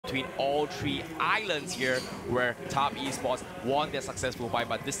between all three islands here, where Top Esports won their successful fight,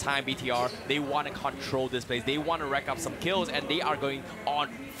 but this time BTR, they want to control this place. They want to rack up some kills, and they are going on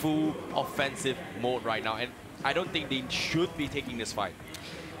full offensive mode right now. And I don't think they should be taking this fight.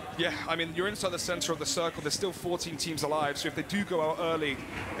 Yeah, I mean, you're inside the center of the circle. There's still 14 teams alive, so if they do go out early,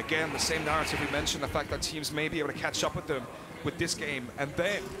 again, the same narrative we mentioned, the fact that teams may be able to catch up with them with this game, and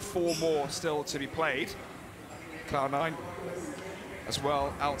then 4 more still to be played. Cloud9 as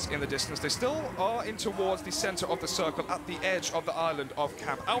well out in the distance. They still are in towards the center of the circle at the edge of the island of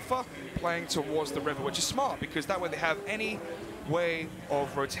Camp Alpha, playing towards the river, which is smart because that way they have any way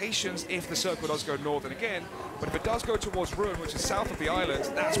of rotations if the circle does go northern again. But if it does go towards Ruin, which is south of the island,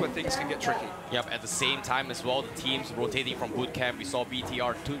 that's where things can get tricky. Yep, at the same time as well, the teams rotating from bootcamp. We saw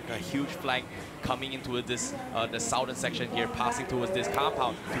BTR took a huge flank coming into this the southern section here, passing towards this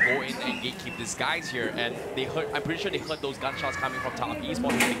compound to go in and gatekeep these guys here. And they heard, I'm pretty sure they heard those gunshots coming from Top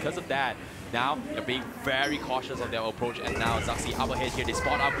Esports, and because of that, now they're being very cautious of their approach. And now Zaxi up ahead here, they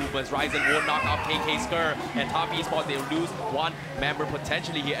spot up movements. Ryzen will knock off KK Skur, and Top Esports, they lose one member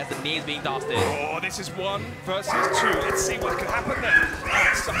potentially here as the nade's being dusted. Oh, this is 1 versus 2. Let's see what can happen then.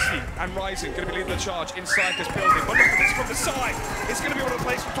 Zaxi and Ryzen going to be leading the charge inside this building. But look at this from the side. It's going to be one of the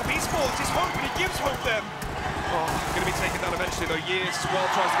plays from Top Esports. He's hoping, he gives hope then. Oh, going to be taken down eventually though. Years as well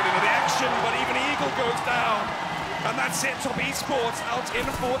tries to get into the action, but even Eagle goes down. And that's it, Top Esports out in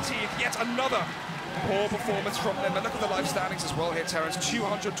 14th. Yet another poor performance from them. And look at the life standings as well here, Terrence.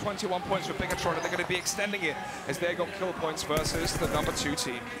 221 points for Bigetron, and they're going to be extending it as they got kill points versus the number 2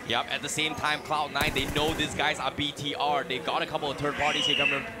 team. Yep, at the same time, Cloud9, they know these guys are BTR. They got a couple of third parties here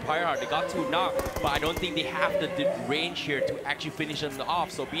coming from Pyre. They got 2 now, but I don't think they have the range here to actually finish them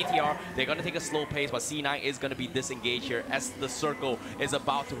off. So BTR, they're going to take a slow pace, but C9 is going to be disengaged here as the circle is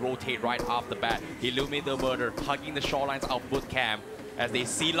about to rotate right off the bat. Illuminate the murder, hugging the shorelines of bootcamp as they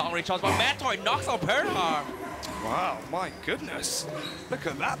see long-range shots, but Matoy knocks out Perhar. Wow, my goodness. Look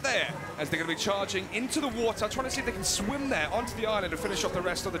at that there. As they're going to be charging into the water, trying to see if they can swim there onto the island and finish off the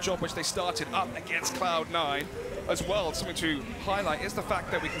rest of the job which they started up against Cloud9. As well, something to highlight is the fact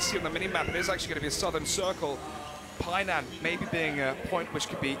that we can see on the mini-map it is actually going to be a southern circle. Painan maybe being a point which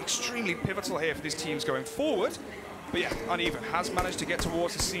could be extremely pivotal here for these teams going forward. But yeah, Uneven has managed to get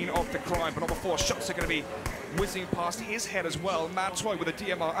towards the scene of the crime, but not before. Shots are going to be whizzing past his head as well. Mad Toy with a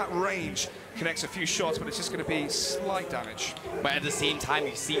DMR at range connects a few shots, but it's just going to be slight damage. But at the same time,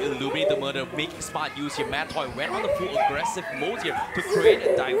 you see Illuminate the Murder making smart use here. Mad Toy went on the full aggressive mode here to create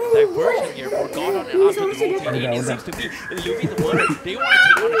a diversion here for Godon and Arthur to rotate in. It seems to be Illuminate the Murder, they want to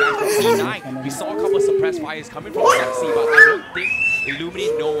take on the guy from C9. We saw a couple of suppressed fires coming from MC, but I don't think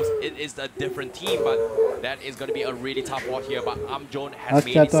Illuminate knows it is a different team, but that is going to be a really tough one here. But Amjon has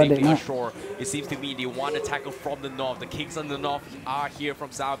made it safely ashore. It seems to me they want to tackle from the north. The Kings on the north are here from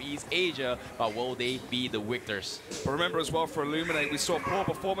Southeast Asia, but will they be the victors? But remember as well, for Illuminate, we saw poor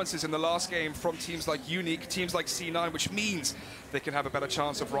performances in the last game from teams like Unique, teams like C9, which means they can have a better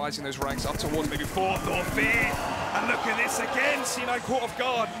chance of rising those ranks up towards maybe 4th or 5th. And look at this again, C9 caught off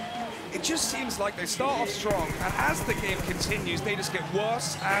guard. It just seems like they start off strong, and as the game continues, they just get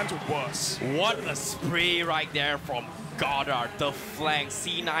worse and worse. What a spray right there from Goddard. The flanks,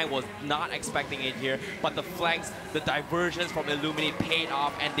 C9 was not expecting it here, but the flanks, the diversions from Illuminate paid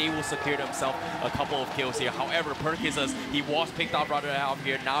off, and they will secure themselves a couple of kills here. However, Perkins, he was picked up rather out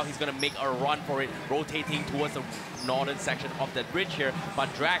here. Now he's going to make a run for it, rotating towards the northern section of that bridge here.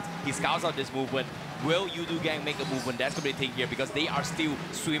 But Drax, he scouts out this movement. Will Wwcd make a movement? That's going to be the thing here, because they are still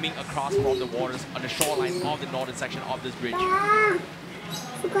swimming across from the waters on the shoreline of the northern section of this bridge.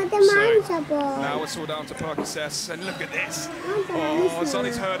 So, now it's all down to Perkins, and look at this. Oh,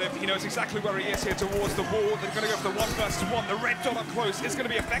 Zoni's heard him. He knows exactly where he is here towards the wall. They're going to go for the 1 versus 1. The red dot up close is going to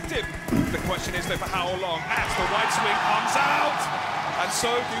be effective. The question is, though, for how long? As the white swing comes out, and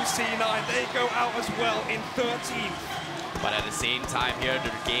so do C9. They go out as well in 13th. But at the same time here,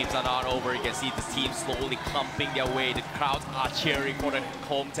 the games are not over. You can see the team slowly clumping their way. The crowds are cheering for the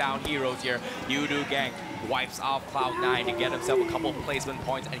hometown heroes here. Wwcd wipes off Cloud9 to get himself a couple of placement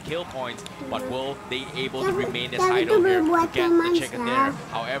points and kill points. But will they able to remain the title here to get the chicken dinner?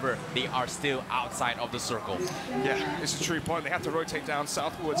 However, they are still outside of the circle. Yeah, it's a true point. They have to rotate down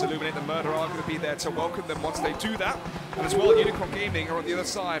southwards. Illuminate the Murder are going to be there to welcome them once they do that. And as well, Unicorn Gaming are on the other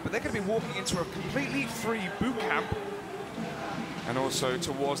side. But they're going to be walking into a completely free boot camp. And also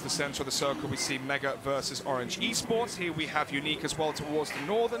towards the center of the circle, we see Mega versus Orange Esports. Here we have Unique as well towards the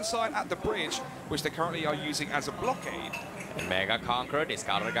northern side at the bridge, which they currently are using as a blockade. And Mega Conquer, they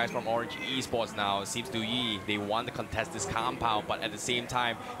scouted the guys from Orange Esports now. It seems to be they want to contest this compound, but at the same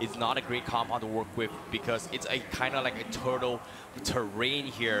time, it's not a great compound to work with because it's a kind of like a turtle terrain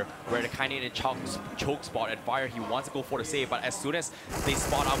here where they're kind of in a choke spot. And Fire, he wants to go for the save, but as soon as they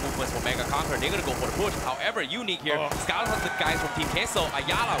spot out movements for Mega Conquer, they're going to go for the push. However, Unique here, scouting the guys from Team Queso,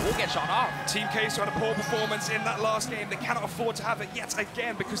 Ayala will get shot off. Team Queso had a poor performance in that last game. They cannot afford to have it yet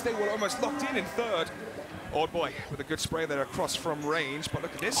again because they were almost locked in third. Old boy with a good spray there across from range, but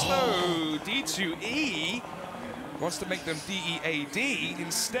look at this though. D2E wants to make them DEAD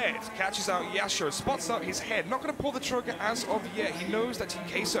instead. Catches out Yasho, spots out his head. Not going to pull the trigger as of yet. He knows that Team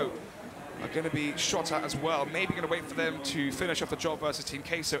Queso are going to be shot at as well. Maybe going to wait for them to finish off the job versus Team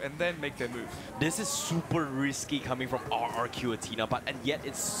Queso and then make their move. This is super risky coming from RRQ Athena, but and yet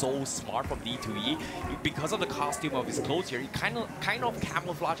it's so smart from D2E because of the costume of his clothes here. He kind of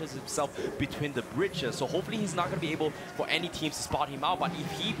camouflages himself between the bridges, so hopefully he's not going to be able for any teams to spot him out. But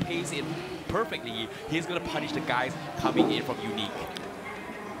if he plays it perfectly, he's going to punish the guys coming in from Unique.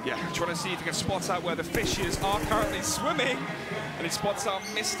 Yeah, trying to see if he can spot out where the fishes are currently swimming. And he spots out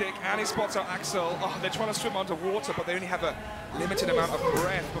Mystic and he spots out Axel. Oh, they're trying to swim underwater, but they only have a limited amount of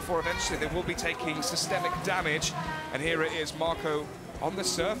breath before eventually they will be taking systemic damage. And here it is, Marco on the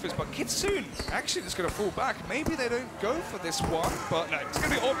surface, but Kitsune actually just going to fall back. Maybe they don't go for this one, but no, it's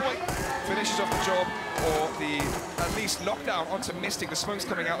going to be Old Boy finishes off the job, or the at least knockdown onto Mystic. The smoke's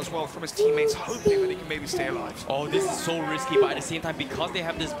coming out as well from his teammates, hoping that he can maybe stay alive. Oh, this is so risky, but at the same time, because they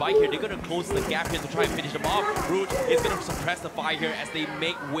have this bike here, they're going to close the gap here to try and finish them off. Root is going to suppress the fire here as they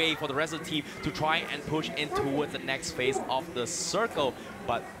make way for the rest of the team to try and push in towards the next phase of the circle.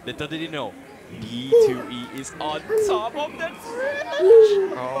 But little did you know, D2E is on top of that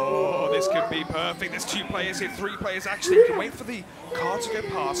bridge. Oh, this could be perfect. There's 2 players here, 3 players actually. You can wait for the car to go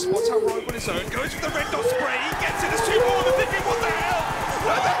past. Spots out Roy on his own, goes for the red dot spray. He gets it. There's 2 more. They're thinking, what the hell?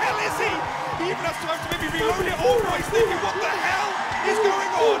 Where the hell is he? He even has time to maybe reload it. All boys thinking, what the hell is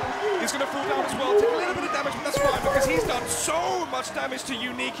going on? He's going to fall down as well, take a little bit of damage, but that's fine because he's done so much damage to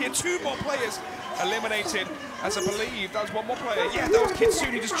Unique here. 2 more players eliminated, as I believe that was 1 more player. Yeah, that was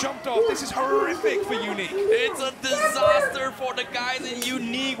Kitsune, he just jumped off. This is horrific for Unique. It's a disaster for the guys in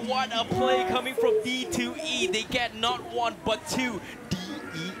Unique. What a play coming from D2E. They get not 1 but 2.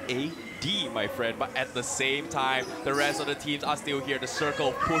 DEAD, my friend. But at the same time, the rest of the teams are still here. The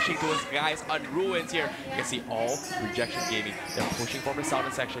circle pushing towards guys on ruins here. You can see all Rejection Gaming. They're pushing from the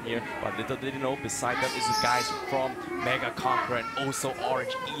southern section here. But little did you know, beside them is the guys from Mega Conquer and also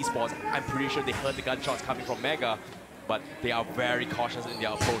Orange Esports. I'm pretty sure they heard the gunshots coming from Mega, but they are very cautious in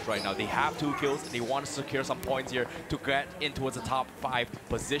their approach right now. They have 2 kills, and they want to secure some points here to get in towards the top 5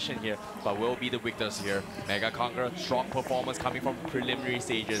 position here, but will be the victors here. Mega Conquer, strong performance coming from preliminary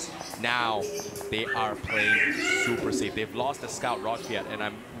stages. Now, they are playing super safe. They've lost the scout Rodfiat, and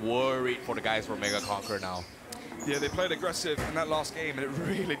I'm worried for the guys from Mega Conquer now. Yeah, they played aggressive in that last game, and it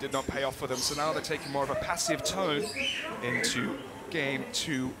really did not pay off for them. So now they're taking more of a passive tone into Game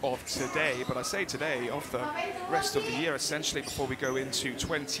 2 of today, but I say today of the rest of the year essentially before we go into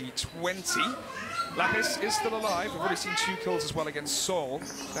 2020. Lapis is still alive. We've already seen 2 kills as well against Seoul.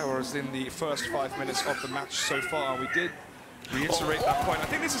 That was in the first 5 minutes of the match so far. We did reiterate that point. I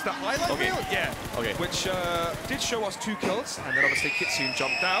think this is the highlight reel, yeah, which did show us 2 kills, and then obviously Kitsune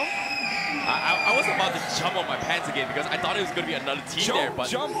jumped down. I was about to jump on my pants again because I thought it was going to be another team there, but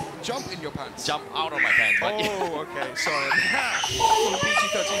jump in your pants. Jump out of my pants. But oh, okay, sorry.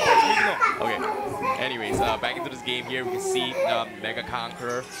 PG-13 boys, moving on. Okay. Anyways, back into this game here, we can see Mega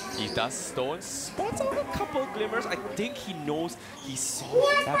Conqueror. He does stone, spots out a couple of glimmers. I think he knows he saw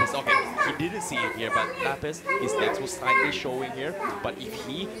Lapis. Okay, he didn't see it here, but Lapis, his legs was slightly showing here. But if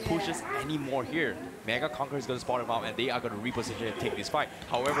he pushes any more here, Mega Conqueror is going to spot him out, and they are going to reposition and take this fight.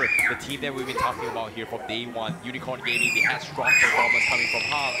 However, the team that we've been talking about here from day 1, Unicorn Gaming, they had strong performance coming from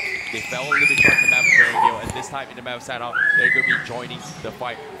Hong. They fell a little bit short in the map of Bearing, and this time in the map of Sanhok, they're going to be joining the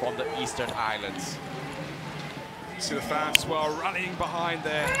fight from the Eastern Islands. See the fans as well rallying behind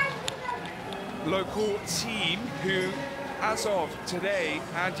their local team, who, as of today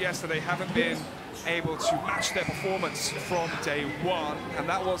and yesterday, haven't been able to match their performance from day 1, and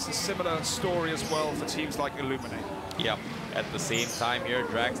that was a similar story as well for teams like Illuminate. Yeah, at the same time here,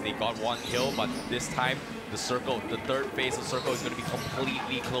 Drax, they got 1 kill, but this time the circle, the third phase of circle is going to be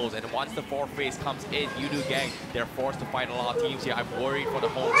completely closed. And once the fourth phase comes in, Udo Gang, they're forced to fight a lot of teams here. I'm worried for the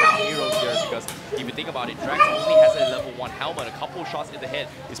hometown heroes here because if you think about it, Drax only has a level 1 helmet. A couple shots in the head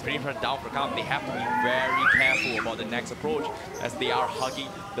is pretty much down for count. They have to be very careful about the next approach as they are hugging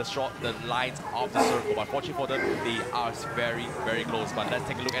the lines of the circle. But fortunately for them, they are very, very close. But let's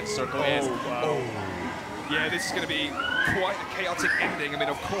take a look at circle S. Yeah, this is going to be quite a chaotic ending. I mean,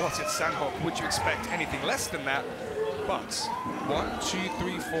 of course, it's Sanhok. Would you expect anything less than that? But 1, 2,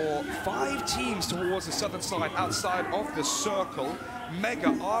 3, 4, 5 teams towards the southern side outside of the circle. Mega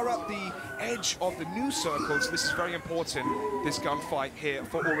are at the edge of the new circle, so this is very important, this gunfight here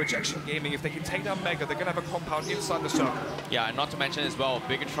for All Rejection Gaming. If they can take down Mega, they're going to have a compound inside the circle. Yeah, and not to mention as well,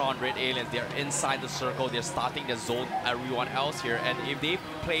 Bigetron, Red Aliens, they're inside the circle, they're starting to zone everyone else here, and if they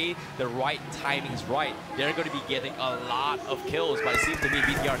play the right timings right, they're going to be getting a lot of kills, but it seems to me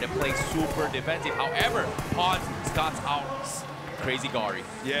BTR, they're playing super defensive. However, Pawns starts out Crazy Gory.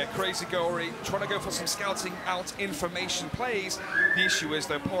 Yeah, Crazy Gory trying to go for some scouting out information plays. The issue is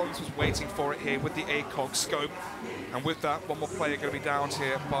though, Pons was waiting for it here with the ACOG scope. And with that, one more player going to be downed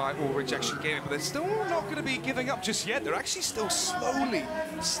here by All Rejection Gaming. But they're still not going to be giving up just yet. They're actually still slowly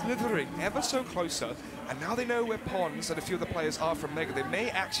slithering ever so closer. And now they know where Pons and a few of the players are from Mega. They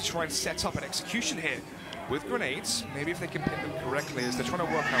may actually try and set up an execution here with grenades, maybe if they can pin them correctly, as they're trying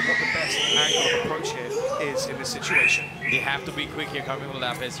to work out what the best angle of approach here is in this situation. They have to be quick here coming from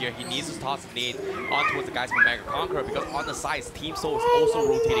Lapis here. He needs to toss a nade on towards the guys from Mega Conqueror because on the sides, Team Soul is also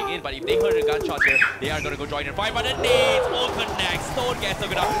rotating in. But if they heard a gunshot here, they are going to go join in fight. But the nades will connect. Stone gets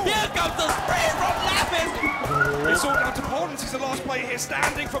taken out. Here comes the spray from Lapis. It's all down to Pons. He's the last player here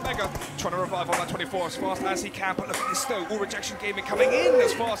standing for Mega. Trying to revive on that 24 as fast as he can. But look at this though. All Rejection Gaming coming in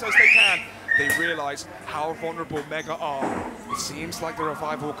as fast as they can. They realize how vulnerable Mega are. It seems like the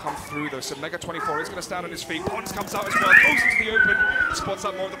revival will come through though. So Mega 24 is going to stand on his feet. Pons comes out as well, goes into the open, spots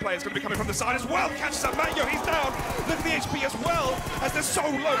out more of the players. Going to be coming from the side as well. Catches up Mango, he's down. Look at the HP as well, as they're so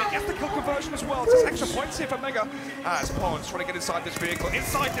low. He gets the kill conversion as well. There's extra points here for Mega. As Pons trying to get inside this vehicle,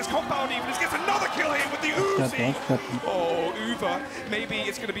 inside this compound even. He gets another kill here with the Uzi. Oh, Uva. Maybe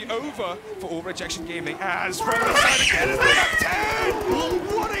it's going to be over for All Rejection Gaming. As from the side again, is Mega 10.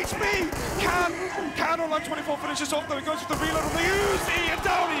 1 HP. Can Online 24 finishes off though. He goes with the reload of the Uzi and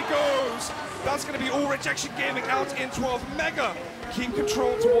down he goes. That's going to be All Rejection Gaming out in 12. Mega keep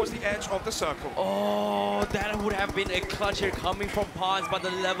control towards the edge of the circle. Oh, that would have been a clutch here coming from Pons, but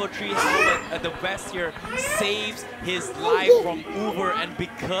the level 3 helmet at the West here saves his life from Uber, and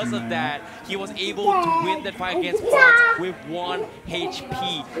because of that, he was able to win that fight against Pons with 1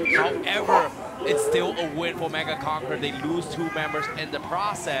 HP. However, it's still a win for Mega Conqueror. They lose 2 members in the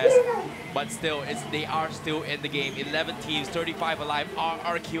process, but still, they are still in the game. 11 teams, 35 alive.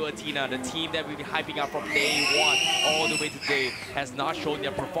 RRQ Athena, the team that we've been hyping up from day 1 all the way to today, has not shown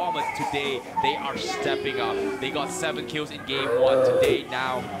their performance today. They are stepping up. They got 7 kills in game 1 today.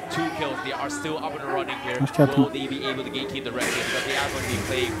 Now 2 kills. They are still up and running here. Will they be able to gatekeep the rest game? Because they are going to be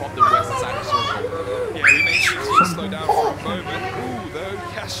playing from the west side of the circle. Yeah, we may see slow down for a moment. Ooh, though,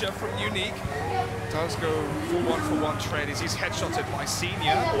 Kasha from Unique does go for one trade as he's headshotted by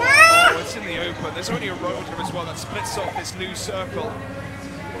Senior. Oh, it's in the open. There's only a road here as well that splits off this new circle.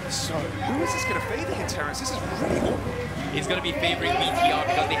 So, who is this going to favor here, Terrence? This is really awkward. It's going to be favoring BTR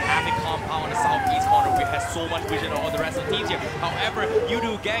because they have a compound on the southeast corner which has so much vision on all the rest of the teams here. However,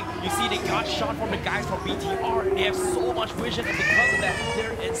 Udo Gang, you see they got shot from the guys from BTR. They have so much vision, and because of that,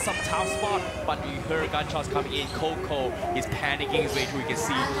 they're in some tough spot. But you heard gunshots coming in. Coco is panicking his way through. You can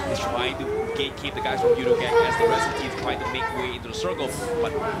see he's trying to gatekeep the guys from Udo Gang as the rest of the teams trying to make way into the circle.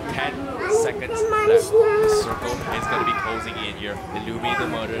 But 10 seconds left. The circle is going to be closing in here. The Lumi, the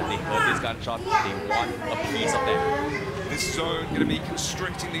murder, they heard this gunshot. They want a piece of them. This zone going to be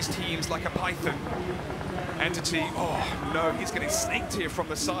constricting these teams like a python. Entity, oh no, he's getting snaked here from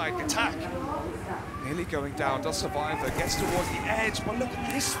the side. Attack, nearly going down. Does Survivor, gets towards the edge, but look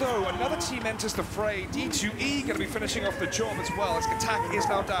at this though. Another team enters the fray. D2E going to be finishing off the job as well, as Attack is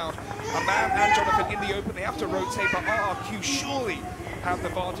now down. A man and Jonathan in the open. They have to rotate, but RRQ surely have the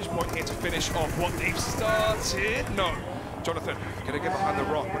vantage point here to finish off what they've started. No. Jonathan, going to get behind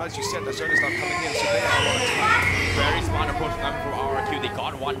the rock, but as you said, the zone is not coming in, so they are on attack. Very smart approach coming from RRQ. They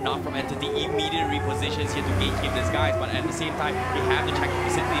got 1 knock from Entity, immediately repositions here to gatekeep these guys, but at the same time, they have to check the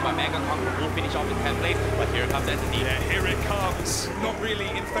vicinity, but Mega Conqueror will finish off in 10th place, but here comes Entity. Yeah, here it comes. Not really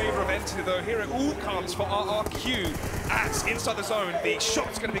in favor of Entity though. Here it all comes for RRQ as inside the zone. The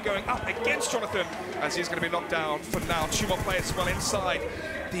shot's going to be going up against Jonathan as he's going to be knocked down for now. 2 more players as well inside.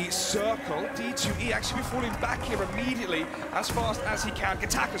 the circle. D2E actually falling back here immediately as fast as he can.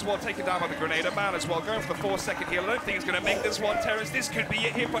 Attack as well, taken down by the Grenadier man as well. Going for the 4-second heal. I don't think he's going to make this one, Terrence. This could be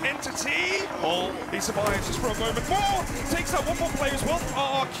it here for Entity. Oh, he survives just for a moment more. Takes out one more player as well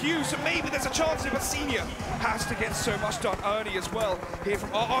from RRQ, so maybe there's a chance here, but Senior has to get so much done. Ernie as well here from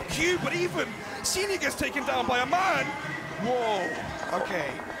RRQ, but even Senior gets taken down by a man. Whoa, okay.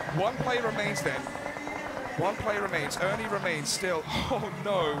 One player remains then. One player remains. Ernie remains still. Oh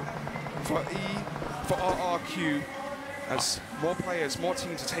no, for RRQ. As more players, more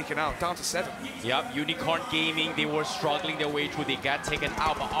teams are taken out, down to 7. Yep, Unicorn Gaming, they were struggling their way through. They got taken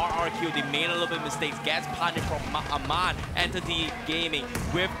out, but RRQ, they made a little bit of mistakes. Gets punished from Aman, Entity Gaming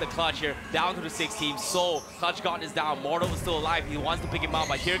with the clutch here, down to the 6 teams. So, Clutch God is down. Mortal is still alive. He wants to pick him out,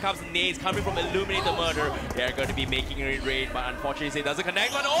 but here comes the nades coming from Illuminate the Murder. They're going to be making a raid, but unfortunately, it doesn't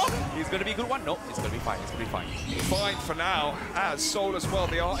connect. But oh, it's going to be a good one. No, it's going to be fine. It's going to be fine. Fine for now, as Soul as well.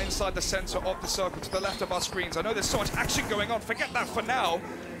 They are inside the center of the circle to the left of our screens. I know there's so much action going on. Forget that for now.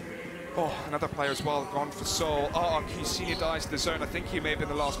 Oh, another player as well gone for Soul. RRQ Senior dies to the zone. I think he may have been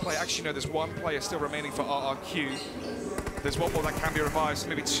the last player. Actually, no, there's one player still remaining for RRQ. There's one more that can be revived,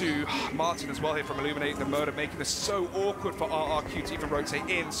 maybe 2. Martin as well here from Illuminating the Murder, making this so awkward for RRQ to even rotate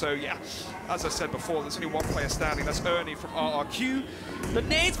in. So yeah, as I said before, there's only one player standing. That's Ernie from RRQ. The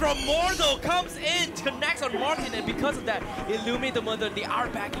nades from Mortal comes in, connects on Martin, and because of that, Illuminate the Mother, they are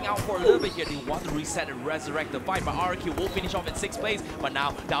backing out for a little bit here. They want to reset and resurrect the fight, but RRQ will finish off in 6th place. But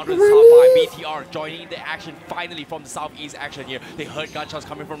now, down to the top 5, BTR joining the action finally from the southeast action here. They heard gunshots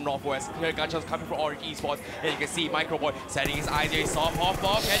coming from northwest, they heard gunshots coming from Orange Esports, and you can see Microboy setting his eyes here, soft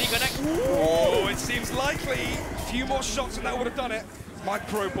off, can he connect? Oh, it seems likely. A few more shots and that would have done it.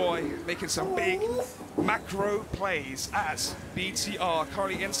 Microboy making some big macro plays as BTR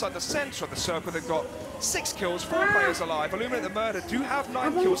currently inside the center of the circle. They've got 6 kills, 4 players alive. Illuminate the Murder do have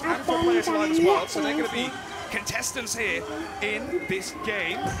 9 kills and 4 players alive as well, so they're going to be contestants here in this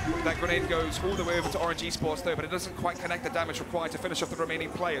game. That grenade goes all the way over to Orange Esports though, but it doesn't quite connect the damage required to finish off the remaining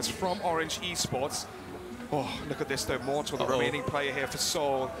players from Orange Esports. Oh, look at this though, Mortal, the remaining player here for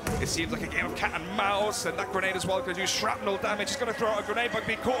Soul. It seems like a game of cat and mouse, and that grenade as well going to do shrapnel damage. He's going to throw out a grenade, but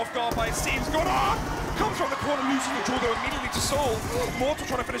being caught off guard by it seems. Gone on! Comes from the corner, losing the draw though immediately to Soul. Mortal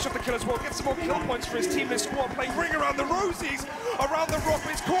trying to finish off the kill as well, get some more kill points for his team. This squad playing ring around the rosies, around the rock,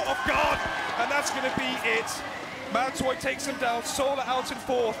 but he's caught off guard, and that's going to be it. Mantoy takes him down, Soul out in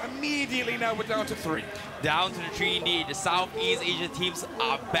 4th. Immediately now we're down to 3. Down to the 3 indeed. The Southeast Asian teams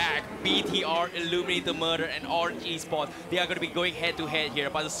are back. BTR, Illuminate the Murder, and Orange Esports. They are going to be going head to head here,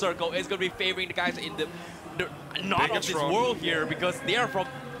 but the circle is going to be favoring the guys in the not Bigetron. of this world here, because they are from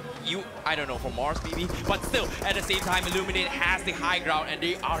I don't know, from Mars maybe, but still at the same time Illuminate has the high ground and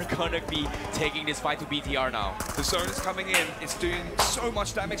they are gonna be taking this fight to BTR now. The zone is coming in, it's doing so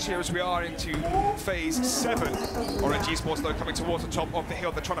much damage here as we are into phase 7. Orange Esports though coming towards the top of the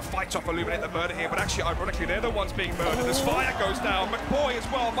hill, they're trying to fight off Illuminate the Murder here, but actually ironically they're the ones being murdered as fire goes down. McBoy as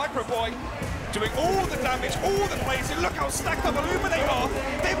well, Microboy doing all the damage, all the plays. Look how stacked up Illuminate are.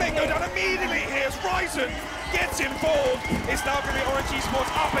 They may go down immediately. Here's Ryzen, gets involved. It's now going to be Orange Esports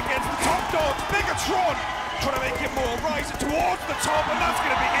up against the top dogs. Bigetron trying to make it more. Ryzen towards the top, and that's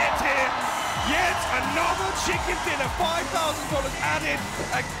going to be it here. Yet another chicken dinner, $5,000 added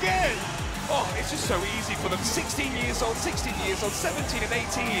again. Oh, it's just so easy for them. 16 years old, 16 years old, 17 and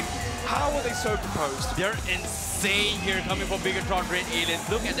 18. How are they so composed? They're insane here coming from Bigetron Red Aliens.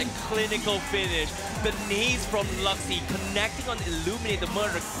 Look at the clinical finish. The nades from Luxy connecting on Illuminate the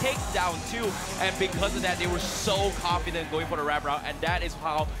Murder takes down 2. And because of that, they were so confident going for the wrap route. And that is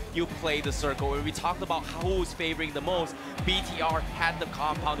how you play the circle. When we talked about who's favoring the most, BTR had the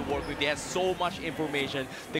compound to work with. They had so much information.